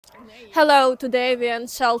Hello, today we are in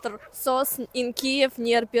shelter SOS in Kiev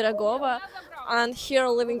near Pirogova, and here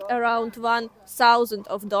living around 1,000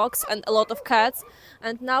 of dogs and a lot of cats.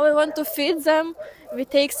 And now we want to feed them. We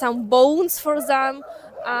take some bones for them,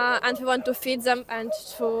 and we want to feed them and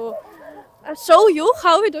to show you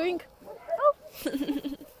how we're doing.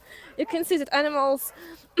 You can see that animals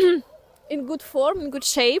in good form, in good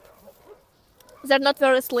shape. They're not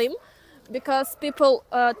very slim because people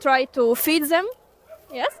try to feed them.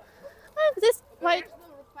 Yes, and this white.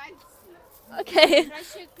 Okay.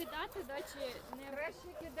 Краще кидати, дачі не Краще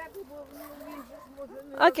кидати, бо він же зможе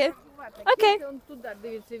не Окей. розрахувати. Окей. Кидайте он туди,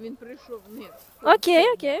 дивіться, він прийшов вниз. Okay,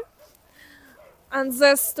 okay. And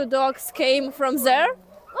these two dogs came from there.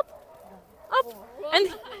 Up, up.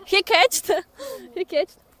 And he catched. He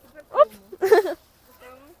catched. Up.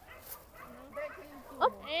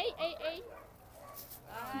 Ей, ей, ей.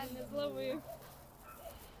 Не зловив.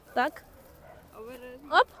 Так.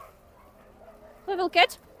 Обережно. Up. We will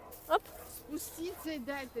catch. Up. Спустіться і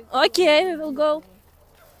дайте. Okay, we will go.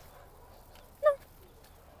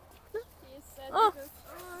 Oh.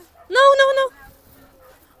 No, no, no.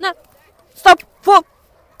 No. Stop. Whoa.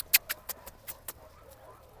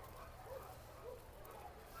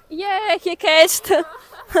 Yeah, he catched.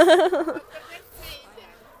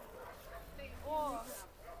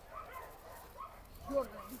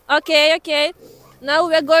 Okay, okay. Now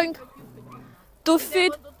we are going to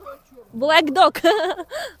feed black dog.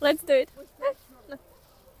 Let's do it.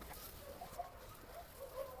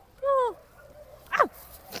 Oh. Ah.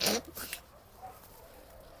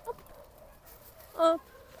 Oh.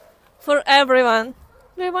 For everyone.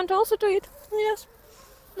 Do you want also to eat? Yes.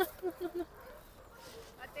 No, no, no, no.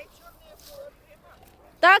 А те чорне отримав?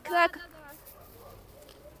 Так, так.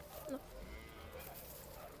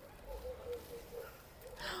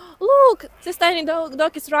 Look, this tiny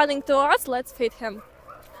dog is running to us. Let's feed him.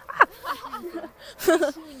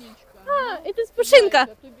 Шунечка. Ah, it is Пушинка.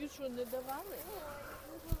 Тобі що, не давали?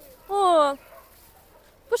 О,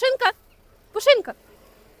 Пушинка, Пушинка.